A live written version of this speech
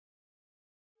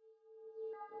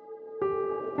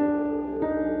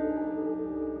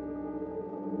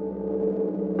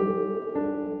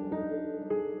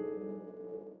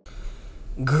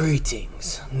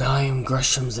Greetings, I am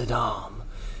Gresham Zadam,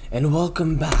 and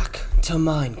welcome back to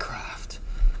Minecraft.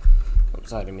 I'm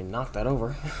sorry, I didn't mean to knock that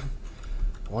over.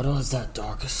 What was that,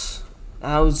 Darkus?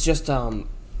 I was just, my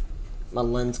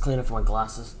lens cleaner for my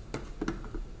glasses.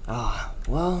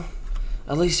 Well,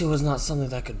 at least it was not something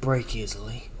that could break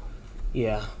easily.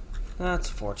 Yeah, that's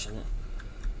fortunate.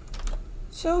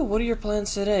 So, what are your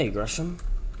plans today, Gresham?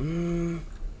 I'm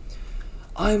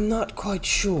not quite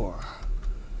sure.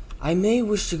 I may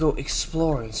wish to go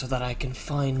exploring so that I can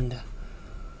find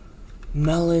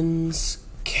melons,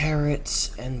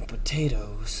 carrots, and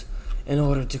potatoes in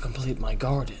order to complete my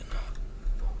garden.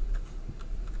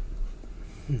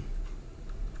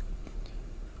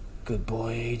 Good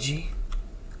boy, AG.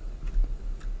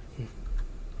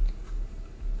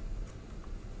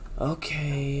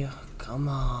 Okay, come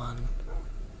on.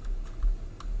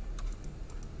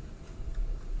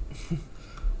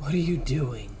 What are you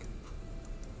doing?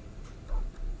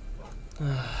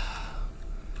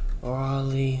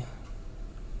 Raleigh,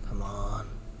 come on.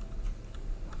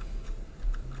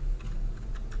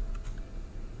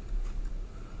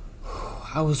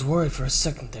 I was worried for a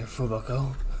second there,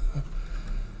 Fubako.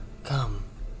 Come.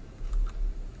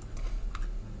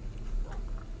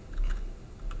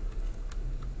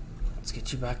 Let's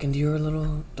get you back into your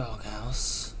little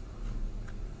doghouse.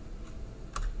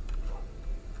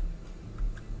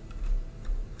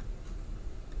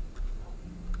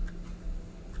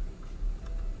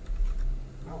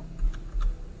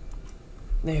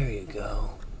 There you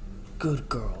go. Good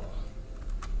girl.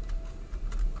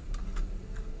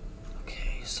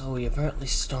 Okay, so we apparently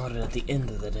started at the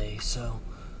end of the day, so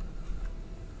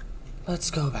let's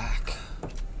go back.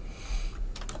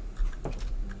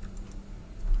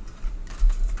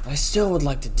 I still would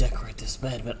like to decorate this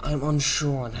bed, but I'm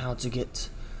unsure on how to get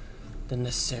the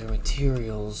necessary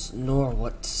materials, nor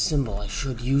what symbol I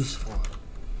should use for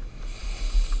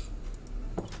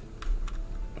it.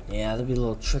 Yeah, that'd be a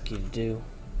little tricky to do.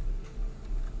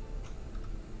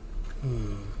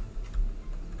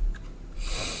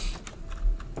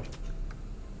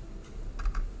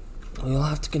 We'll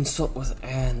have to consult with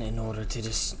Anne in order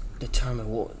to determine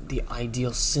what the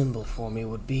ideal symbol for me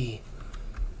would be.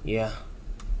 Yeah,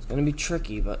 it's gonna be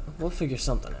tricky, but we'll figure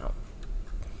something out.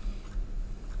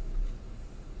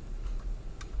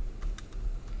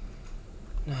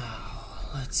 Now,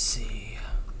 let's see.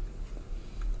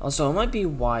 Also, it might be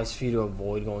wise for you to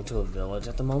avoid going to a village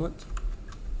at the moment.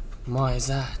 Why is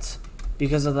that?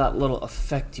 Because of that little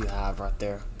effect you have right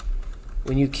there.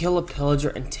 When you kill a pillager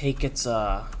and take its,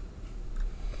 when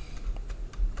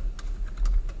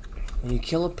you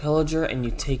kill a pillager and you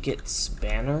take its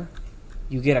banner,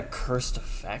 you get a cursed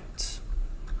effect.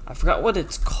 I forgot what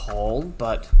it's called,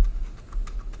 but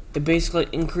it basically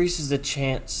increases the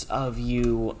chance of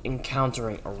you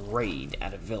encountering a raid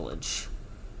at a village.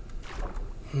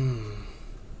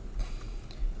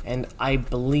 And I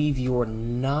believe you are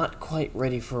not quite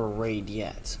ready for a raid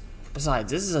yet.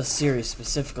 Besides, this is a series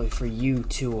specifically for you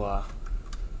to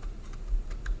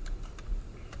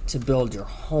build your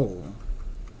home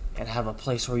and have a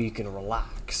place where you can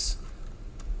relax.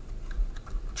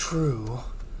 True,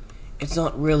 it's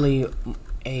not really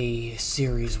a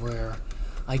series where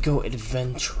I go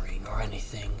adventuring or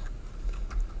anything.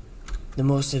 The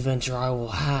most adventure I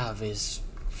will have is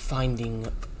finding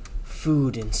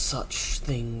food and such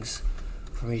things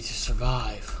for me to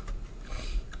survive.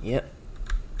 Yep.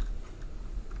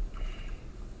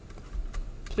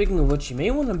 Speaking of which, you may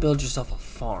want to build yourself a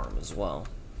farm as well.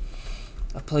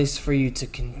 A place for you to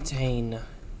contain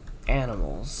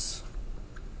animals.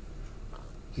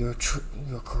 You're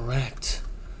correct.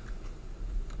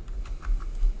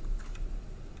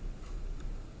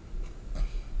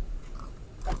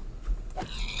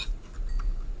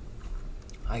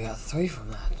 I got 3 from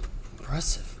that.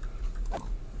 Impressive.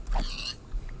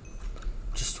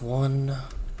 Just 1.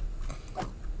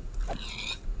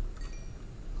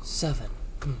 7.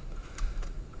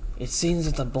 It seems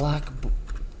that the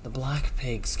black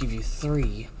pigs give you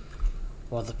 3,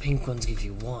 while the pink ones give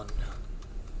you 1.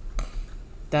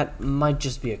 That might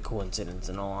just be a coincidence,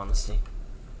 in all honesty.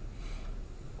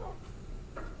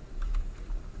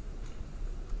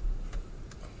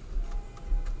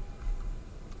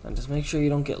 And just make sure you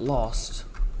don't get lost.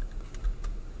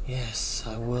 Yes,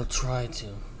 I will try to.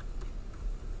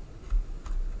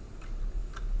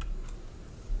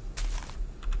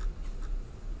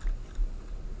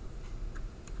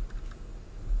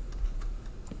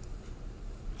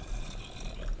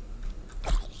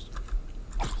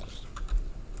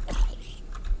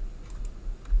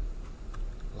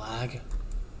 Lag.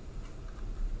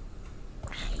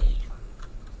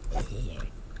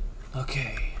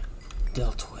 Okay,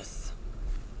 dealt with.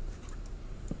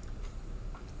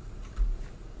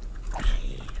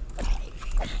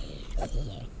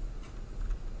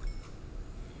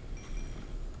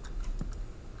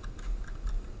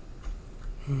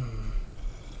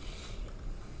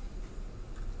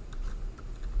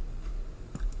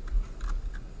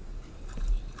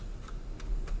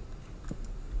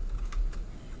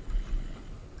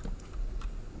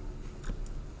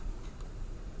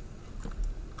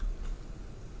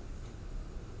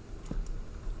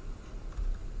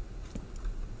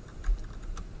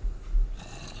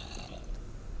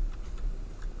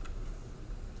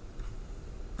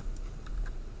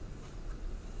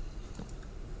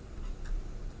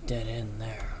 dead end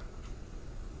there.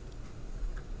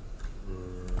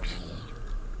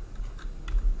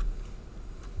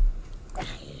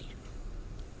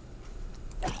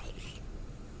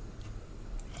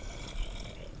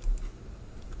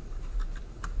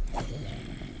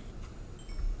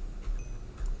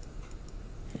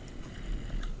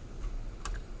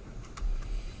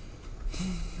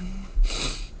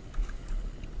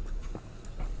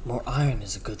 More iron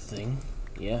is a good thing.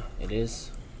 Yeah, it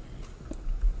is.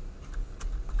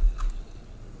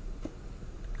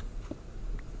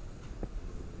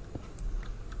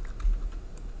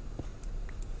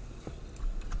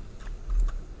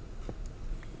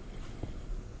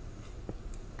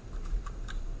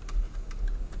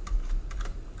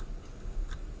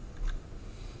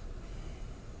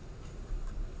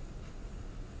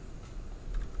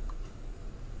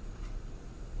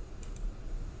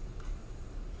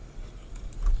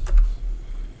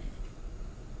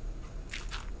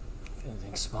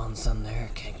 Anything spawns down there,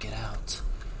 can't get out.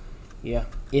 Yeah,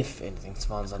 if anything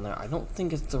spawns down there. I don't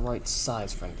think it's the right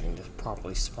size for anything to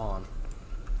properly spawn.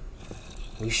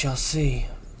 We shall see.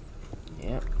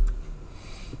 Yep.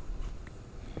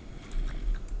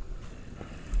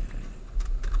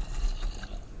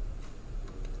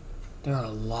 There are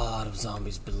a lot of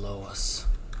zombies below us.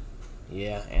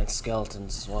 Yeah, and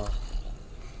skeletons as well.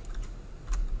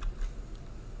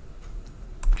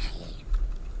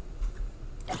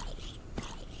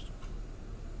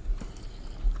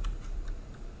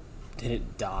 Did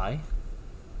it die?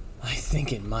 I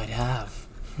think it might have.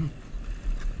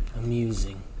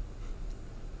 Amusing.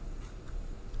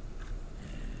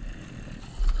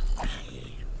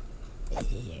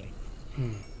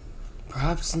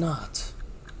 Perhaps not.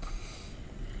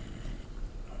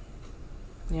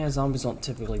 Yeah, zombies don't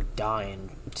typically die in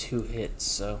 2 hits,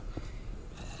 so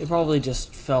they probably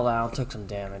just fell out, took some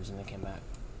damage, and they came back.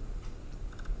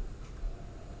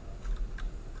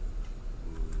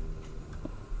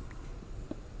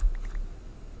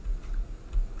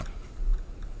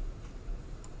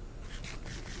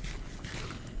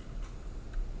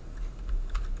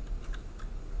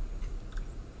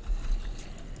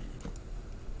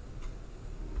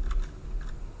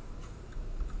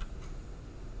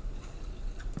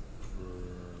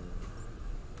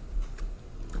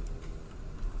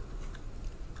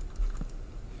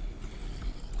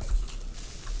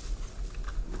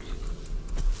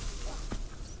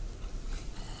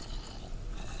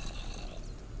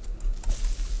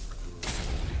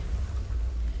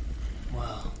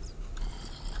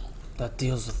 That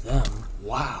deals with them.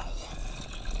 Wow.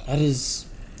 That is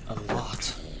a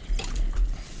lot.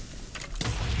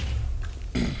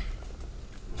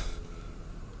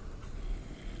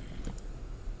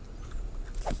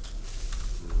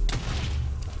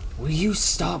 Will you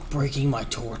stop breaking my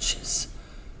torches?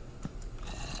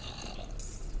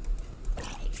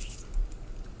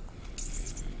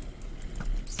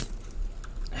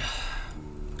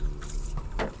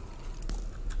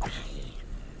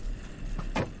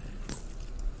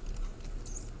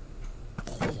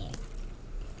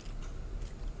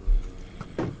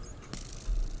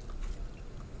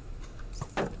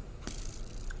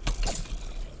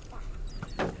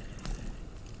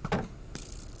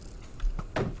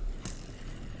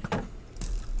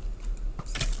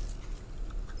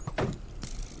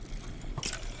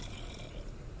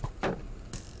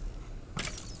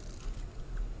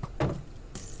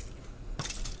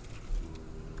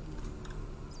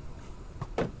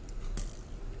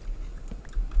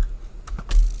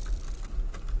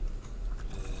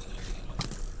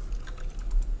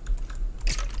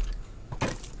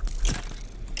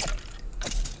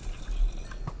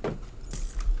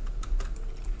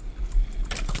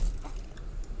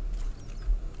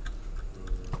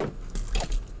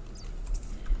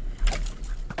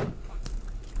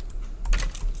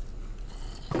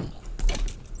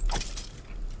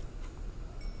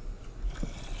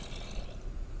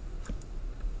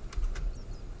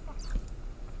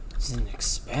 It's an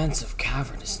expansive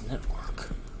cavernous network.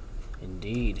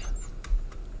 Indeed.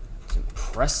 It's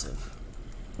impressive.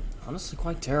 Honestly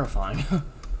quite terrifying.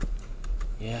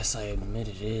 Yes, I admit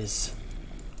it is.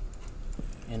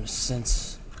 In a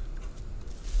sense.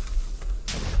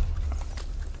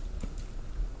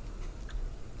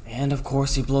 And of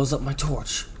course he blows up my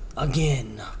torch.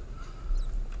 Again.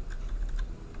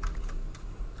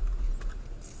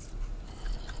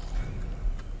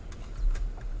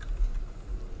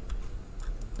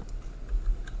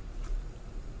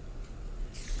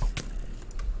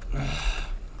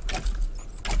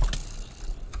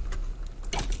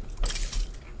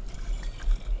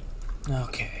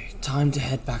 Okay, time to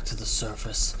head back to the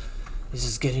surface. This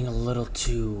is getting a little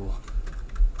too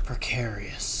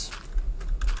Precarious.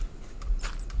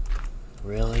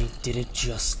 Really? Did it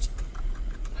just...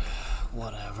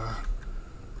 whatever.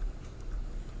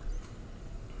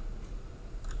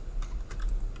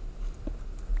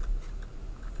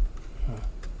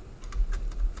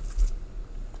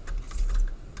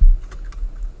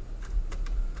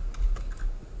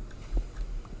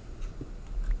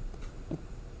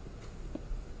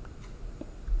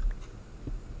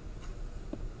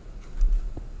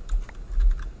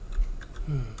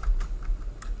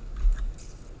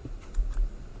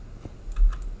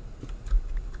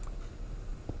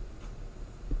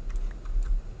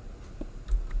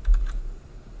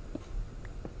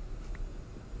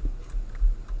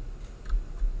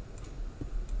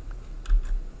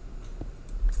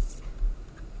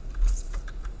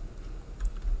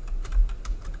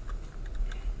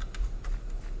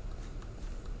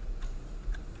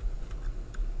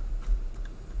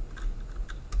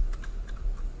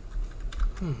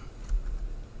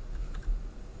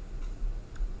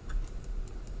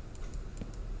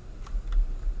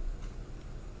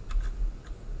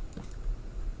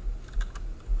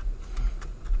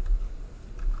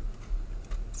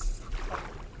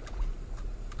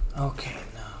 Okay,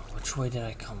 now, which way did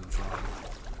I come from?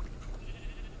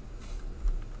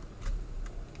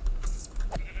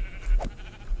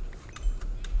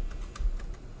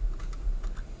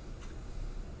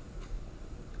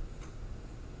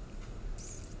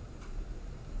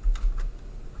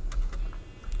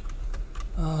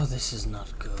 Oh, this is not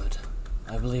good.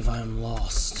 I believe I am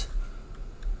lost.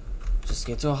 Just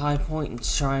get to a high point and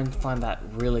try and find that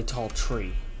really tall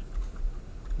tree.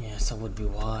 Yes, that would be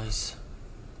wise.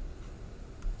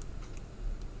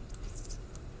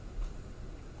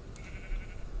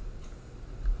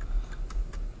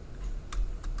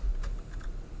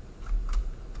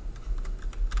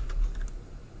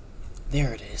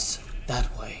 There it is.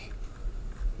 That way.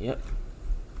 Yep.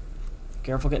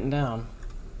 Careful getting down.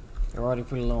 You're already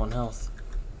pretty low on health.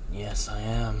 Yes, I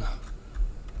am.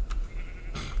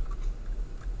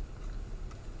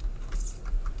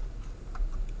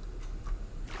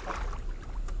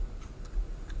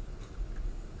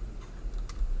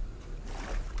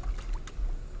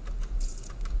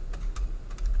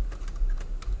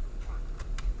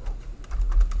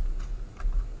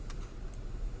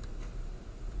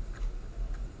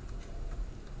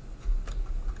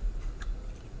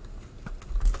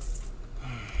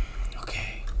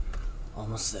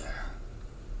 Almost there.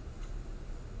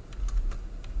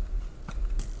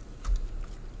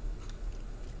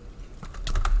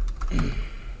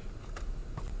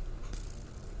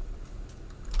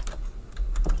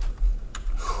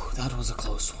 That was a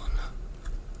close one.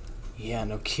 Yeah,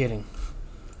 no kidding.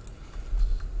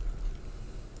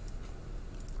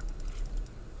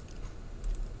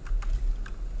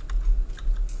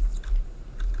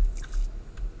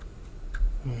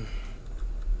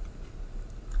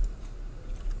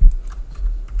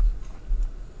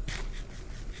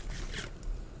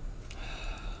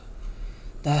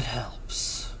 That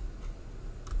helps.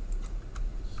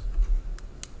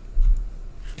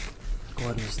 Go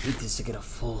ahead and just eat this to get a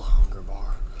full hunger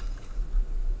bar.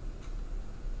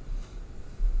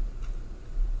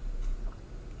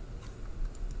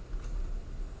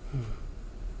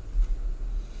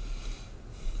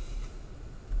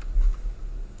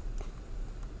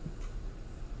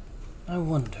 I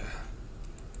wonder.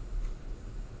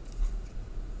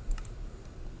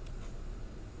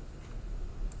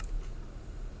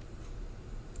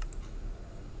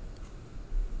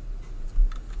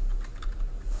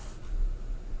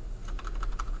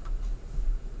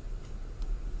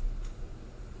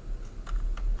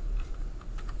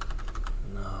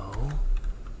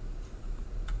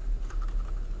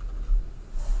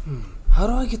 How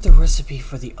do I get the recipe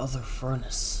for the other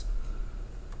furnace?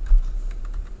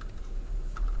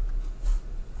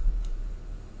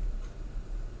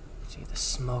 See, the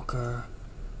smoker,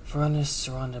 furnace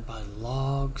surrounded by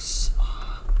logs.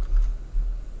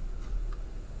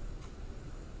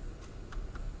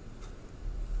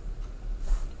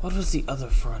 What was the other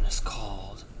furnace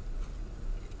called?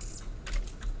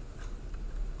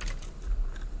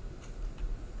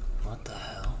 What the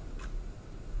hell?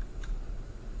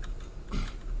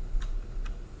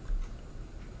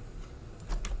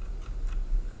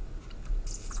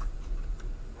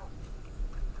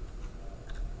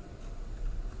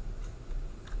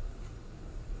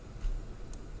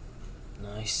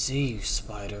 I see you,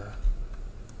 spider.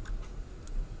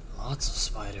 Lots of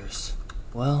spiders.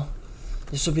 Well,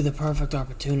 this will be the perfect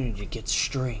opportunity to get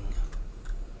string.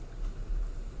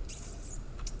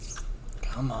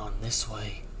 Come on, this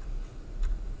way.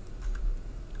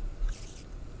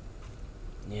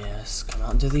 Yes, come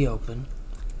out into the open.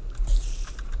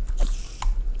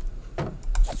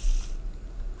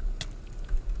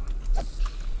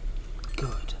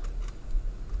 Good.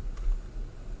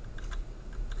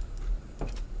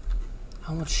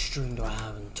 How much string do I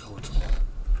have in total?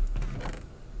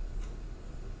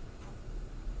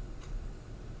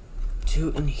 Two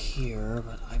in here,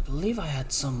 but I believe I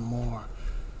had some more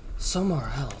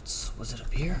somewhere else. Was it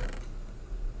up here?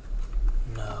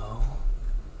 No.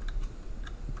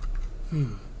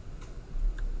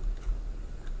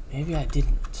 Maybe I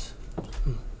didn't.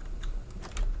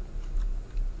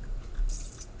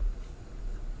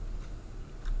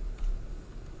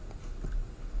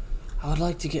 I would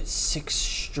like to get 6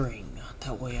 string.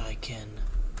 That way I can...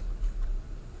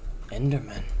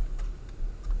 Enderman.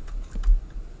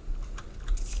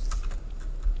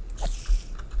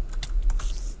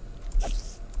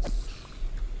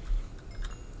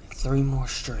 Three more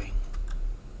string.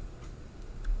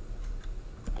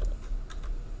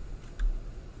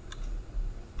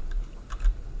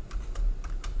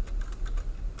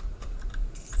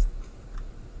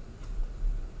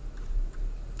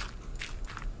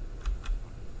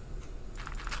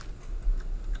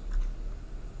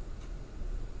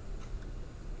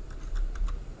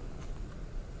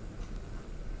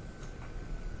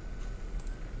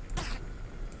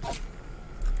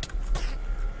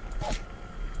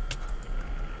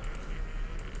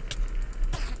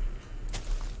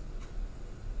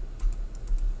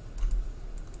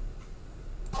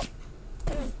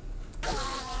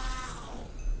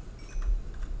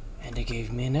 And it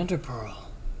gave me an ender pearl.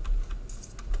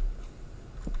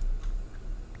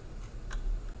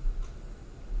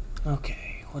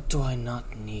 Okay, what do I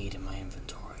not need in my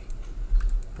inventory?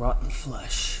 Rotten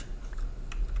flesh.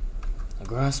 A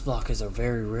grass block is a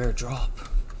very rare drop.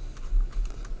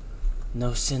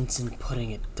 No sense in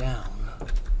putting it down.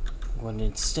 I'm going to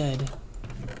instead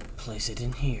place it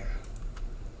in here.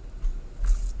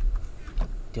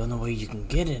 The only way you can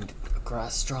get a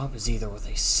grass drop is either with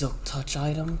a silk touch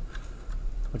item,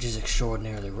 which is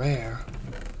extraordinarily rare,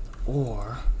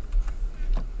 or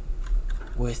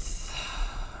with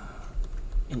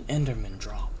an enderman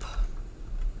drop.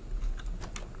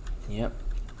 Yep.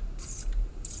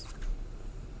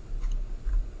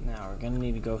 Now we're gonna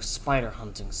need to go spider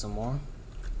hunting some more.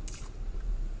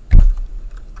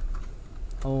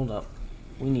 Hold up.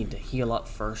 We need to heal up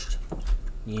first.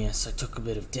 Yes, I took a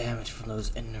bit of damage from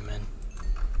those endermen.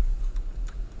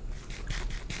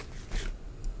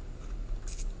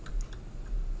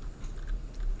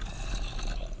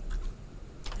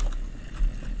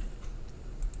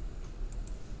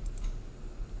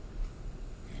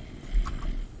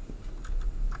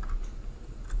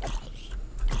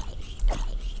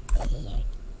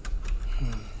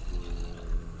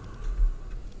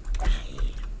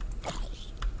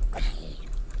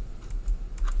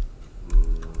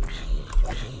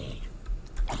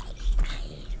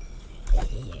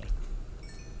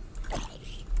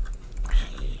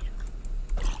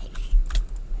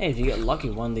 Hey, if you get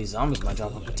lucky, one of these zombies might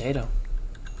drop a potato.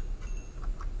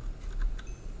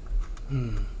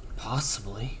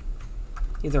 Possibly.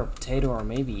 Either a potato or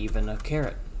maybe even a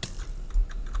carrot.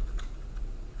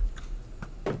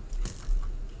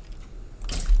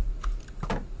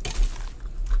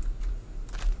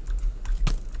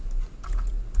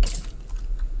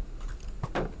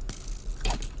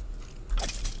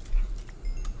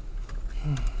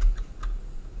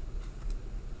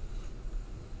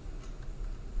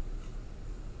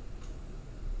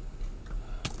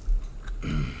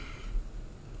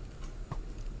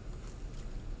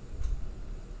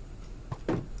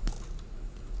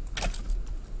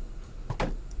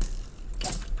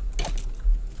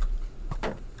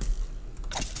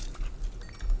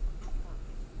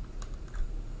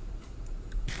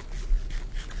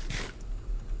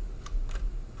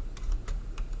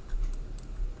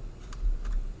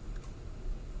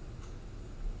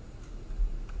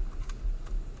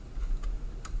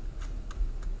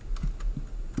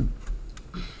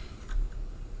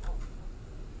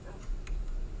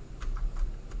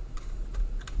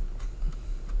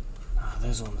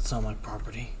 There's one that's on my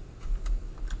property.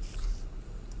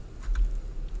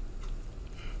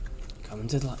 Coming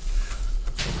to the light.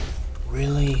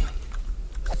 Really?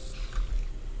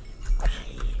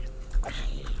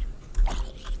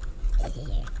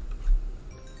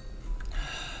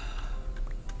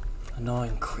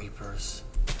 Annoying creepers.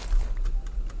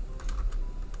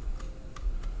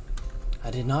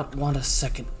 I did not want a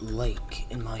second lake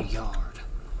in my yard.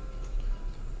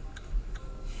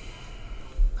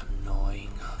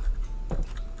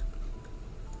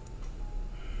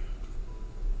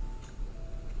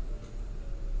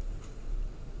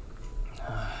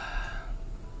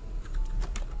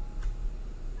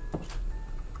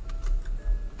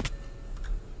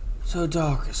 So,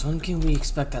 Darkus, when can we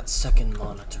expect that second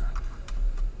monitor?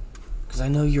 Because I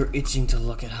know you're itching to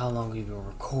look at how long we've been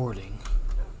recording.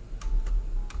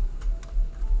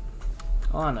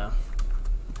 Oh, no.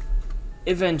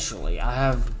 Eventually. I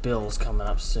have bills coming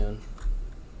up soon.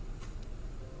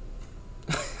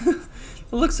 It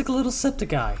looks like a little septic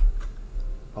guy.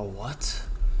 A what?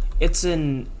 It's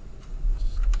a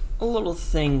little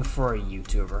thing for a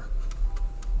YouTuber.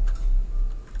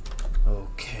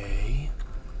 Okay.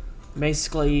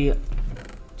 Basically,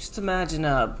 just imagine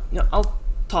I'll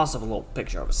toss up a little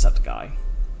picture of a septic guy.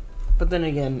 But then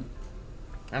again,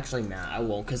 actually nah, I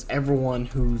won't, because everyone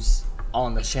who's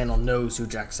on the channel knows who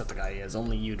Jacksepticeye is,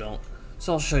 only you don't.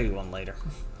 So I'll show you one later.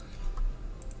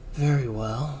 Very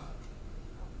well.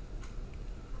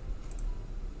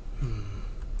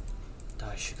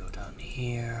 I should go down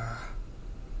here.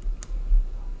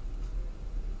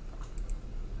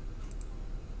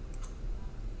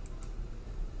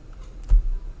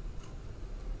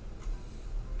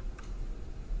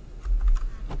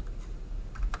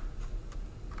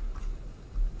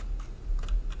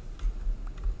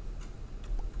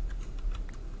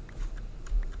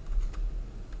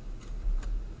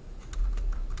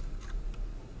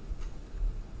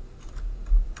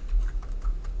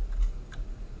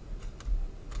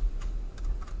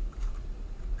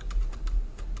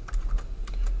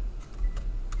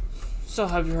 So,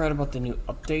 have you heard about the new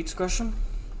updates, Gresham?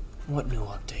 What new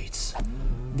updates?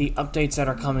 The updates that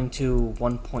are coming to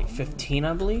 1.15,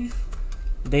 I believe?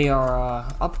 They are,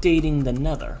 updating the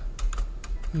Nether.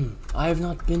 I have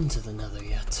not been to the Nether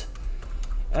yet.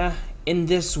 In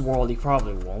this world, you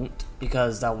probably won't,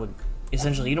 because that would...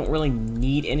 Essentially, you don't really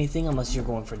need anything unless you're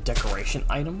going for decoration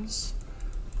items.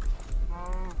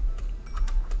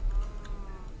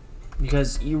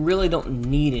 Because you really don't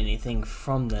need anything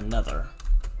from the Nether.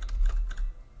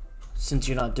 Since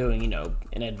you're not doing,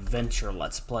 an adventure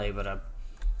let's play, but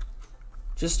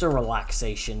just a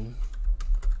relaxation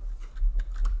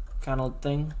kind of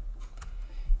thing.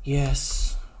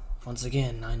 Yes, once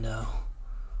again, I know.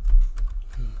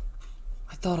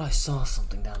 I thought I saw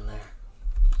something down there,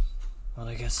 but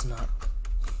I guess not.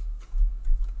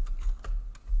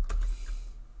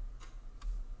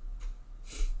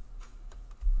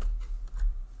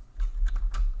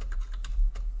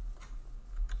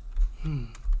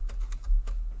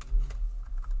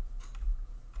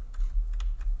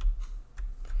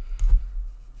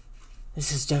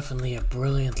 This is definitely a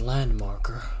brilliant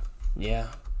landmarker. Yeah.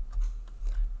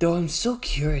 Though I'm still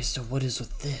curious to what is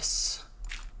with this.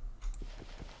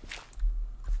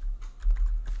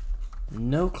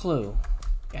 No clue.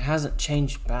 It hasn't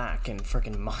changed back in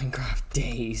frickin' Minecraft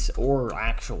days or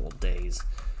actual days.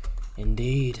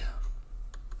 Indeed.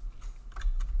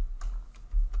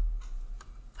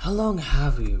 How long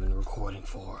have we been recording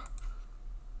for?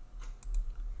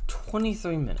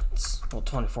 23 minutes. Well,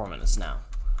 24 minutes now.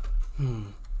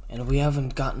 And we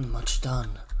haven't gotten much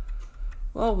done.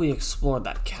 Well, we explored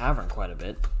that cavern quite a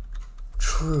bit.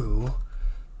 True,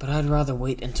 but I'd rather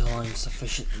wait until I'm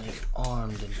sufficiently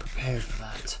armed and prepared for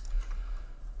that.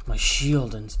 My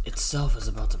shield itself is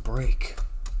about to break.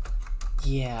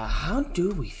 Yeah, how do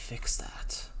we fix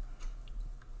that?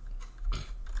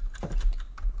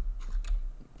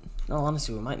 No,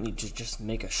 honestly, we might need to just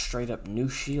make a straight up new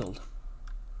shield.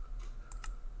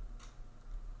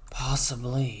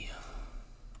 Possibly.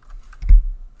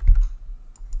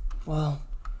 Well,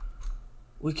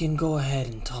 we can go ahead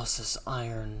and toss this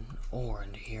iron ore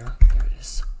into here. There it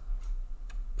is.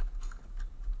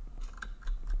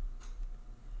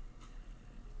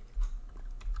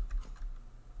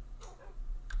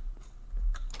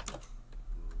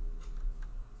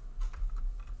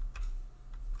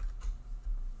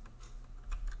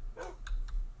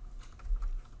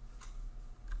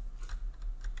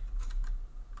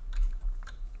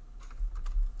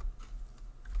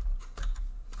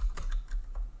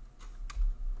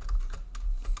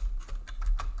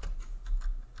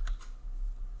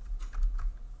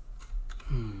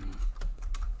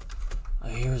 I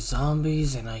hear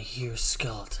zombies and I hear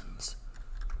skeletons.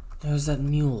 There's that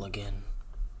mule again.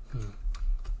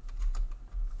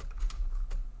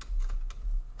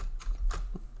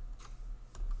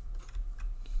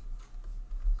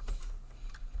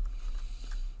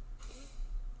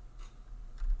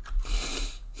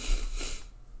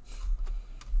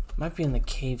 Might be in the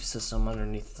cave system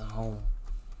underneath the home.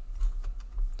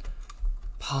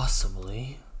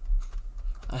 Possibly.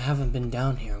 I haven't been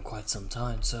down here in quite some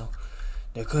time, so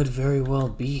there could very well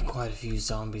be quite a few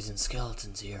zombies and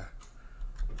skeletons here.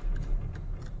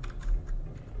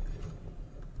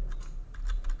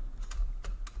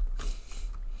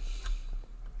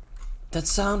 That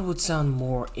sound would sound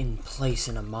more in place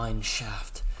in a mine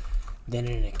shaft than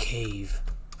in a cave.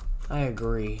 I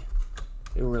agree.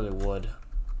 It really would.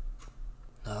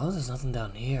 No, there's nothing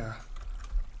down here.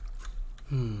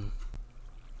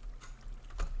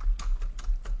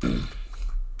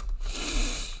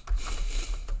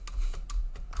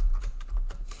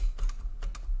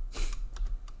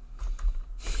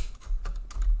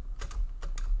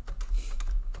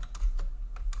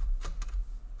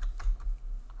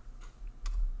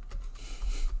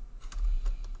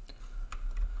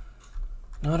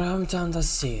 No matter how many times I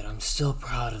see it, I'm still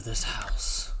proud of this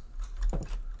house.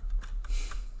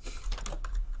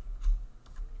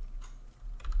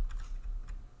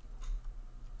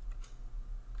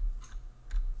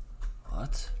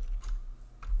 What?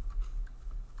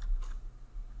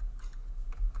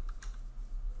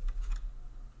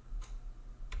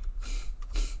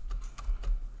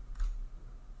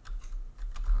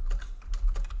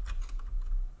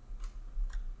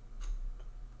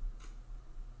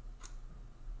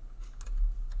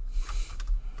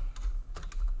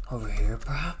 Over here,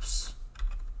 perhaps?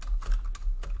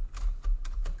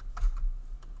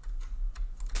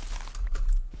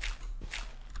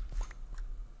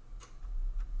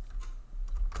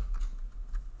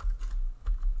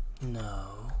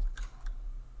 No.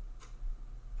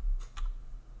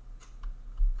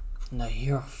 And I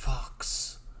hear a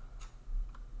fox.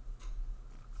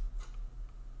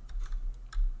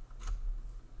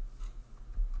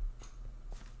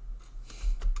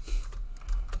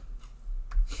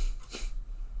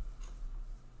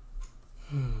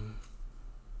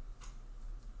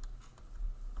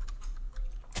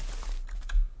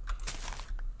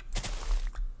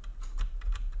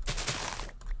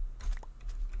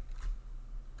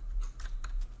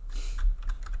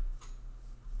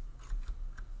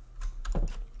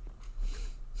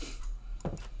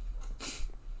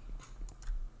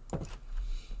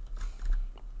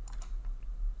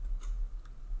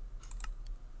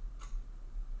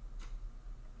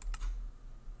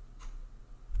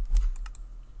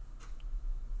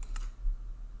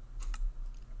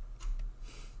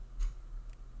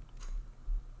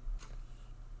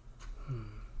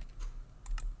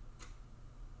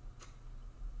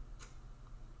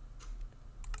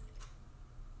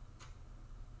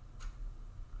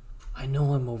 I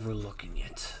know I'm overlooking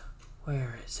it.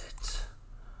 Where is it?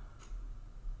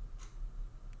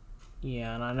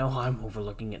 Yeah, and I know I'm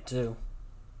overlooking it too.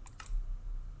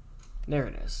 There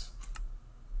it is.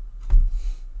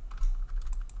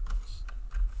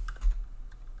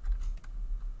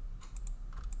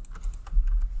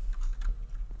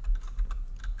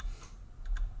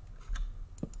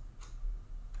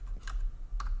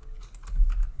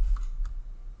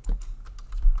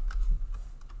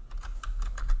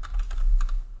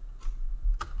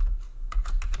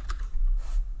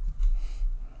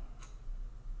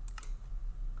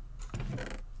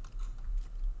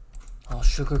 All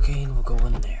sugarcane will go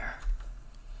in there.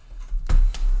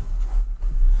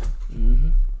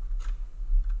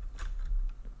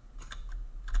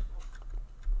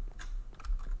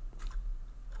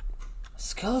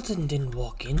 Skeleton didn't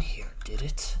walk in here, did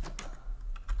it?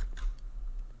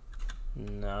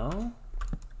 No?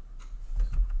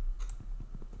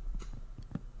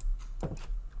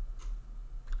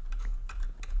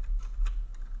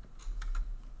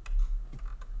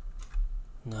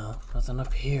 No, nothing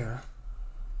up here.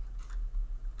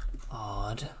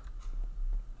 Odd.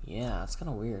 Yeah, it's kind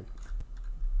of weird.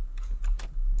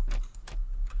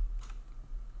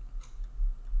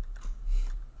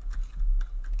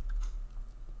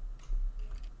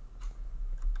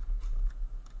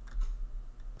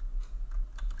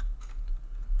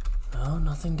 No,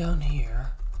 nothing down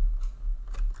here.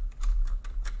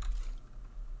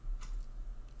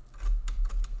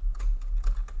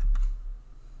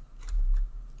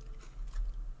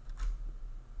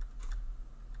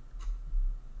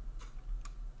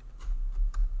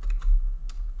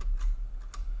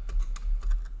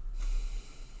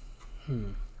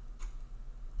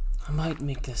 I might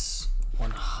make this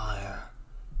one higher.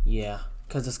 Yeah,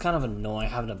 because it's kind of annoying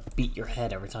having to beat your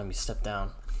head every time you step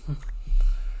down.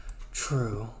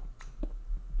 True.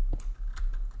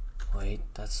 Wait,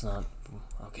 that's not...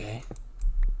 okay.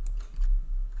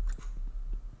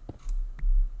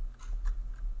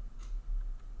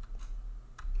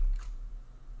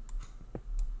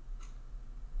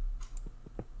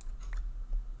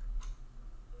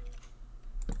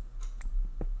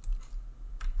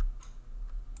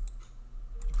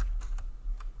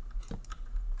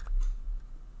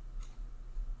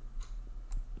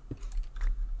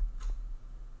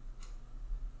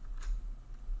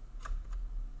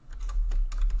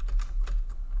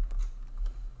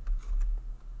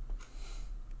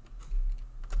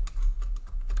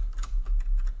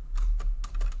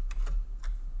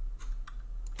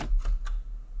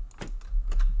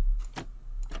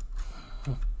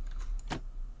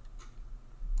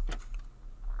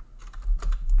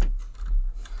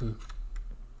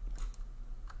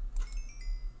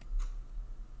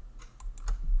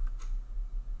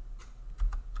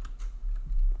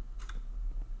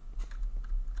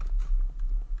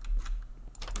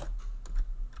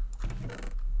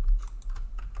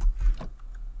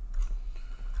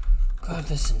 Grab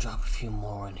this and drop a few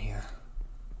more in here.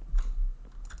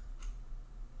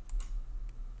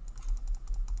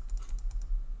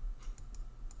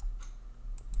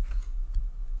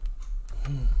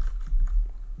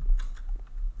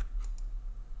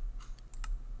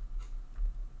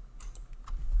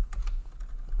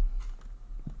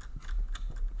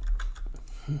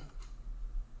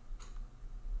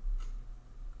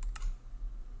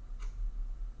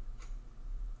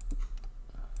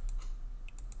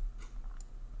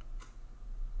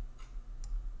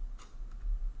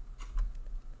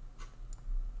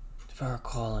 If I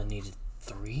recall, I needed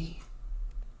 3?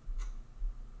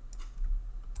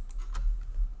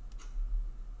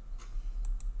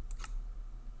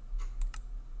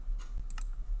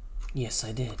 Yes,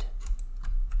 I did.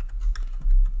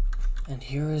 And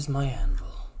here is my anvil.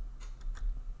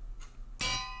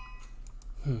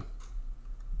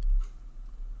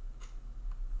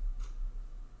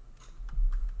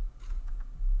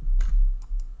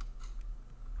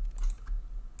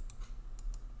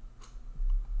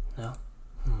 No?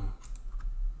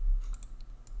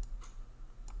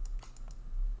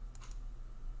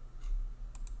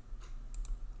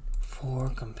 4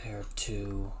 compared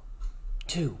to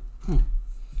 2.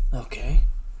 Okay.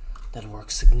 That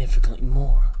works significantly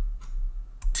more.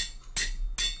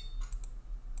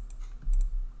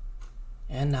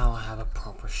 And now I have a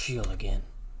proper shield again.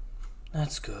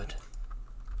 That's good.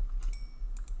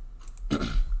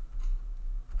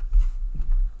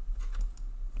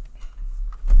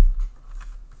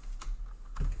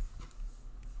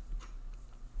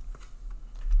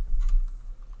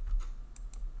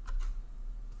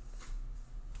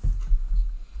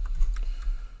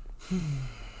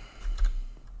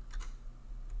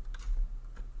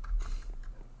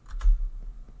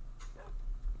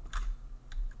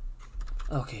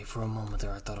 Okay, for a moment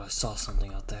there I thought I saw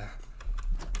something out there.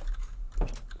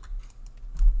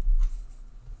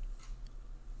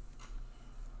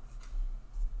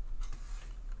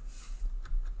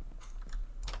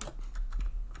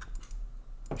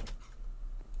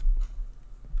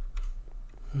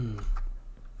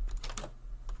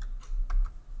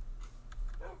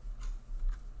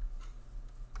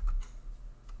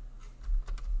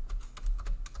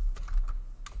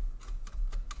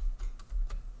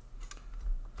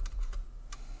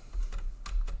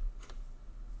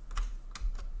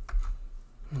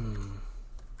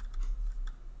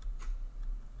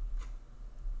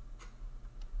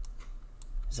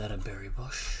 Is that a berry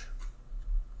bush?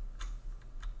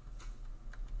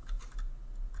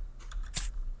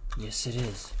 Yes, it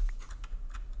is.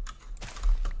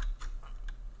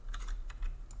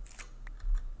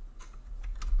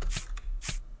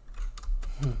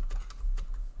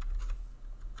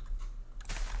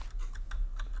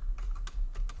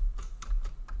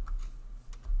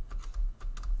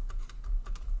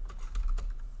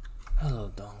 Hello,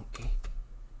 donkey.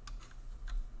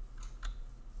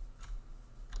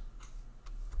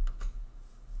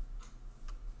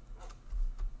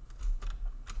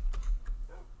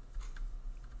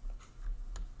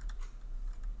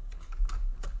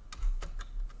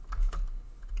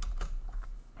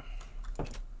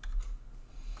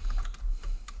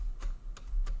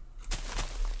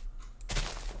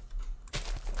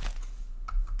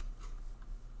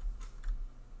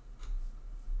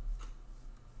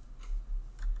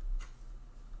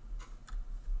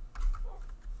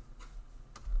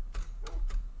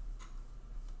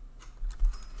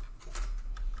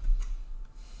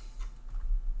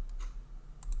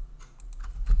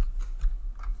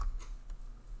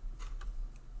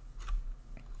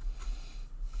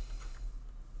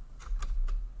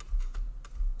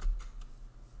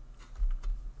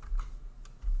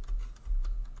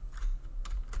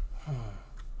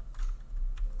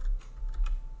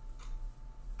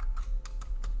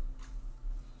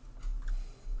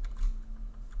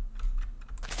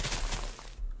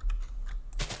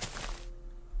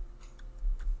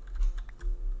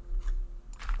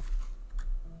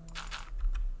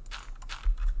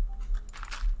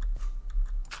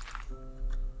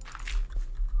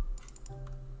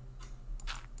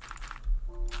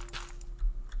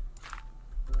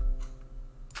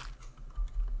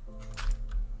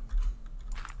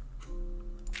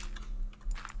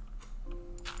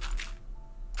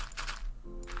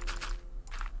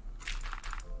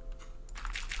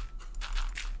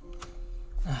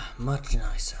 Much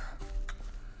nicer.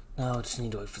 Now I just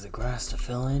need to wait for the grass to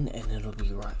fill in and it'll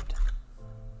be right.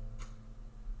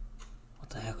 What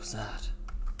the heck was that?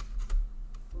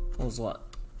 What was what?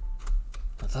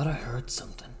 I thought I heard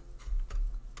something.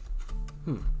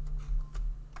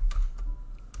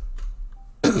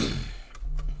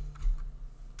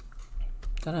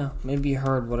 Dunno, maybe you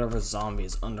heard whatever zombie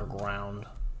is underground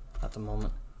at the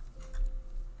moment.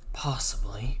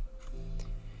 Possibly.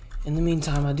 In the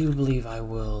meantime, I do believe I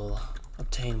will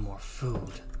obtain more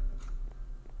food.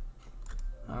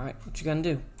 Alright, what you gonna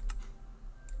do?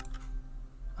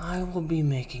 I will be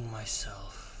making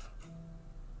myself...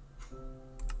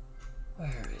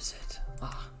 Where is it?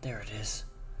 Ah, there it is.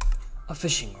 A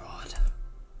fishing rod.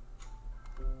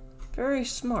 Very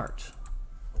smart.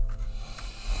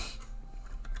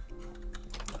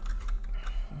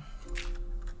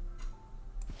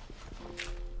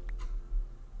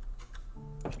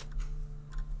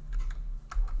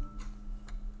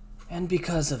 And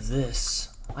because of this,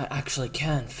 I actually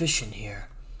can fish in here.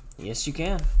 Yes, you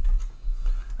can.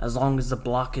 As long as the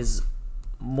block is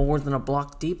more than a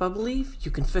block deep, I believe,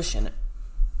 you can fish in it.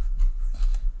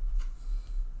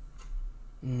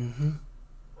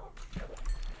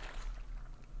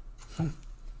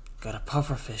 Got a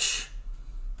pufferfish.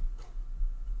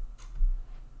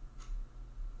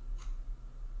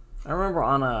 I remember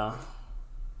on a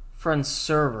friend's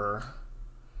server,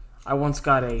 I once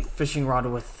got a fishing rod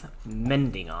with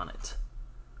mending on it.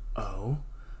 Oh?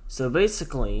 So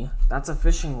basically, that's a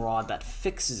fishing rod that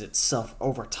fixes itself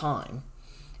over time.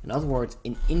 In other words,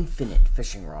 an infinite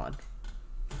fishing rod.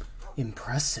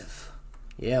 Impressive.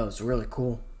 Yeah, it was really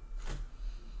cool.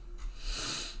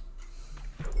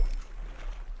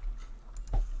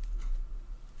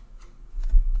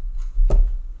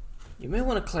 You may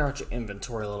want to clear out your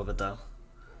inventory a little bit, though.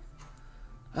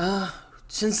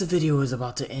 Since the video is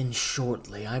about to end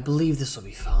shortly, I believe this will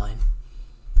be fine.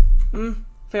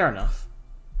 Fair enough.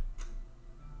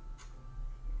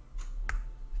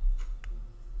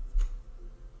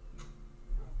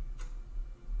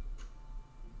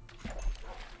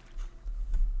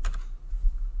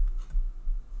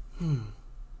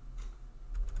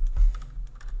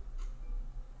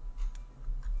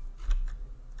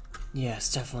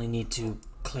 Yes, definitely need to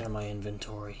clear my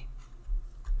inventory.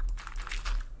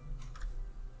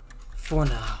 For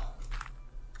now.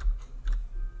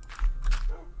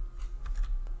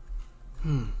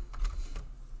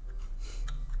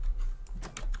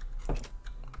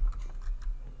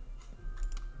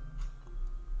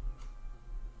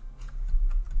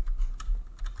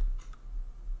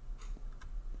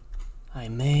 I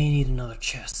may need another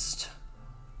chest.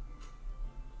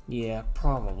 Yeah,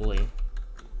 probably.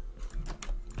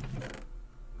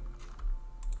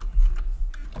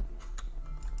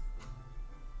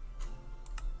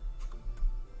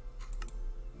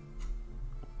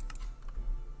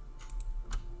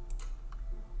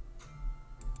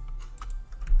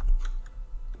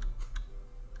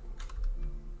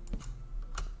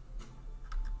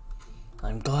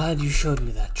 I'm glad you showed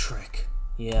me that trick.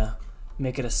 Yeah,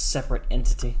 make it a separate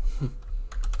entity.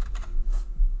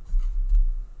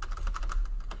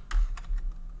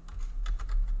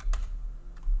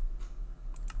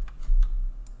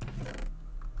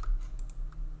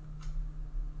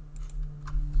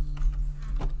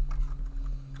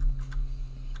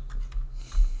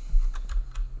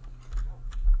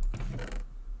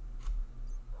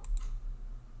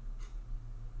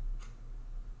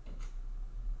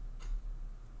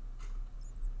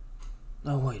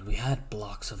 Oh wait, we had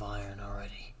blocks of iron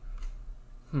already.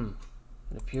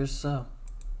 It appears so.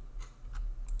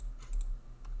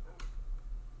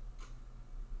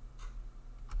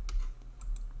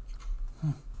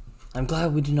 I'm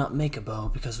glad we did not make a bow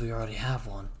because we already have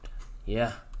one.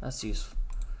 Yeah, that's useful.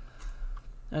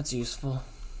 That's useful.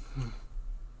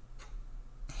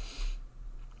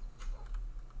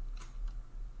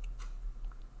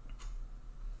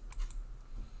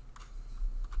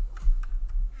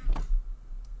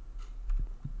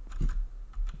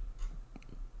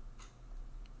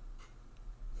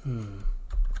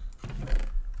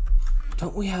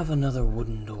 Don't we have another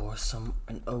wooden door,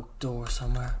 an oak door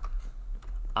somewhere?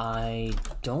 I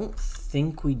don't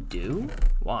think we do.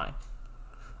 Why?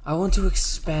 I want to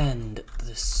expand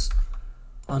this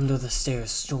under the stairs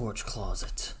storage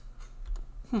closet.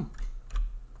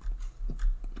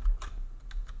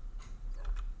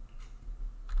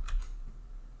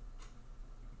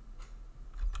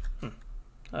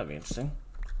 That'd be interesting.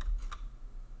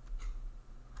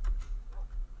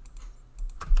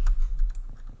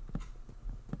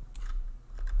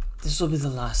 This will be the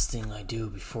last thing I do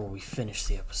before we finish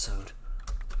the episode.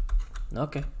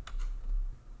 Okay.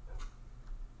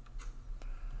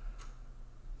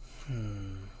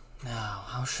 Now,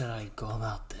 how should I go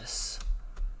about this?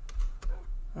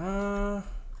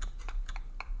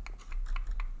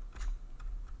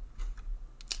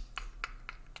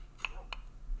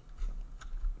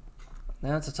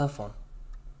 That's a tough one.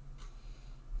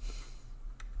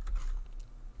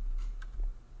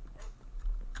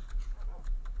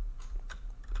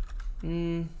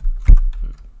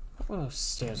 What are those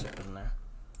stairs up in there?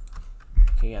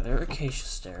 Okay, yeah, they're acacia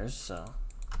stairs, so...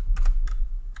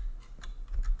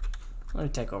 Let me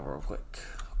take over real quick.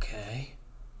 Okay.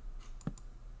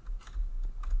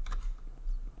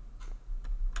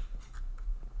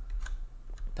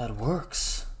 That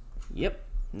works. Yep,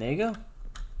 there you go.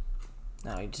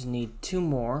 Now I just need 2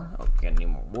 more. Oh, I need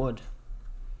more wood.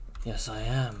 Yes, I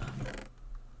am.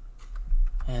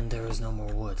 And there is no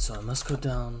more wood, so I must cut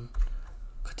down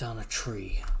a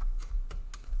tree.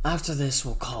 After this,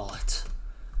 we'll call it.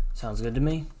 Sounds good to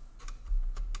me?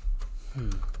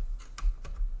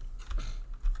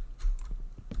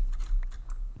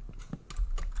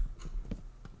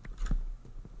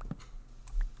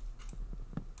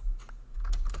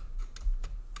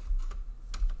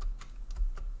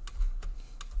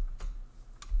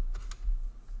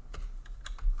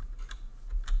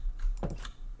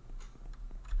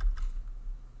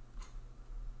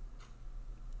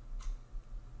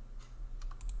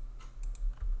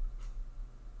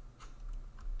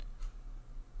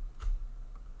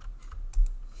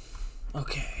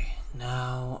 Okay,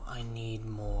 now I need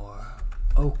more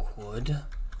oak wood,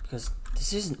 because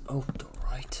this is an oak door,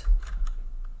 right?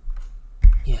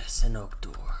 Yes, an oak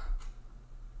door.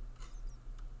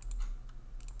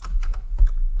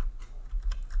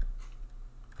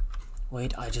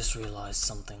 Wait, I just realized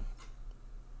something.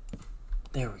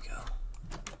 There we go.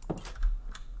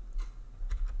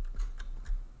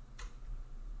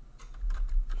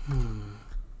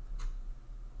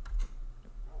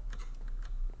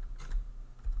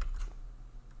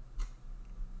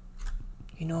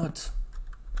 You know what?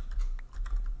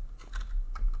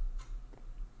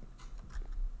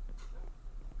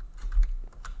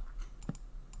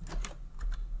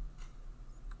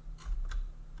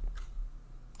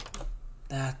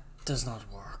 That does not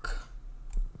work.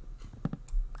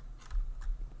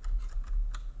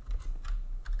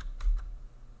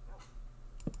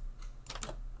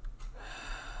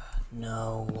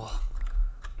 No.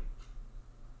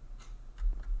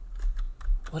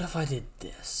 What if I did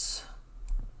this?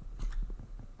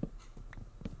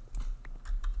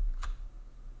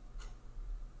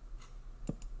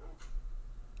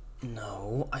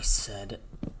 No, I said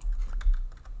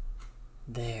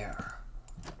there.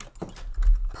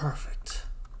 Perfect.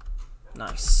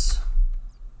 Nice.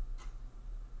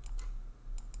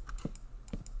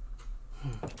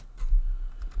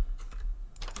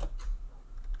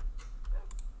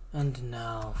 And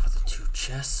now for the 2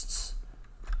 chests,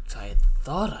 which I had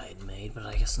thought I had made, but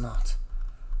I guess not.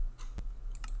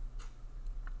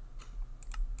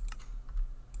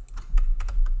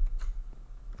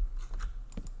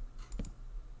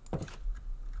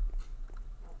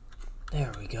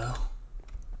 There we go.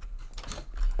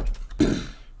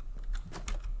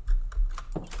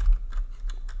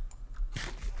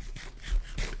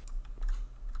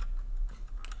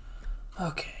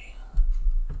 Okay.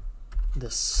 The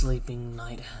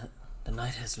night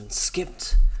has been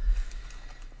skipped.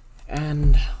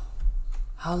 And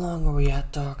how long are we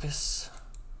at, Darkus?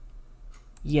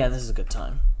 Yeah, this is a good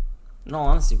time. In all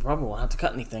honesty, probably won't have to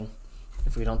cut anything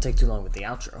if we don't take too long with the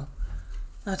outro.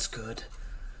 That's good.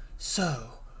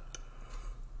 So,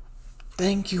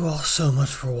 thank you all so much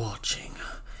for watching.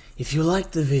 If you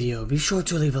liked the video, be sure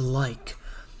to leave a like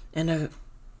and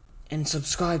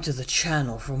subscribe to the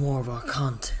channel for more of our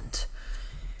content.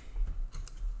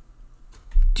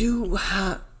 Do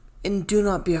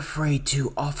not be afraid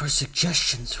to offer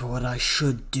suggestions for what I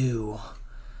should do,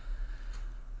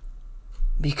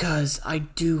 because I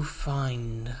do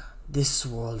find this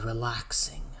world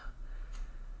relaxing.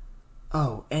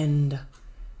 Oh, and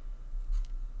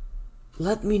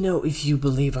let me know if you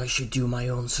believe I should do my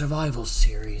own survival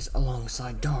series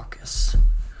alongside Darkus.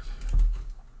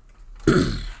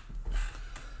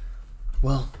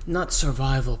 Well, not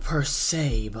survival per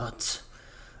se, but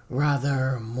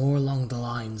rather more along the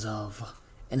lines of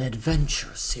an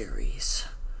adventure series.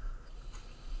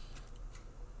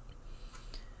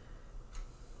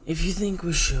 If you think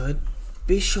we should,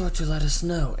 be sure to let us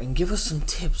know and give us some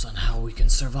tips on how we can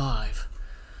survive.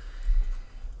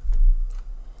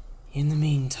 In the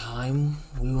meantime,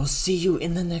 we will see you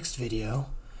in the next video.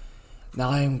 Now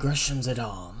I am Gresham's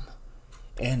Adam,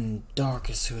 and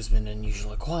Darkus, who has been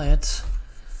unusually quiet.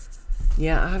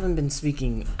 Yeah, I haven't been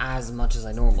speaking as much as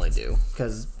I normally do,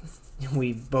 because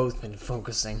We've both been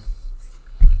focusing.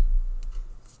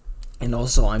 And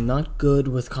also, I'm not good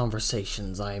with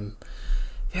conversations. I'm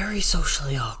very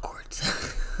socially awkward.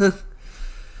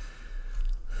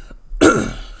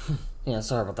 Yeah,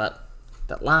 sorry about that.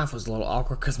 That laugh was a little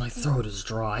awkward because my throat is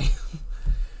dry.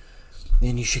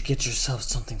 Then you should get yourself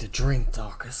something to drink,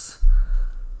 Darkus.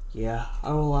 Yeah,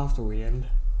 I will after we end.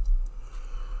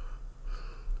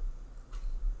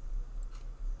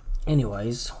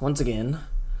 Anyways, once again,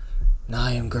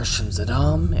 I am Gresham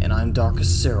Zadam, and I'm Darkus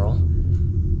Cyril,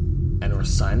 and we're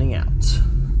signing out.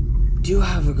 Do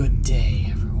have a good day,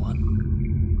 everyone.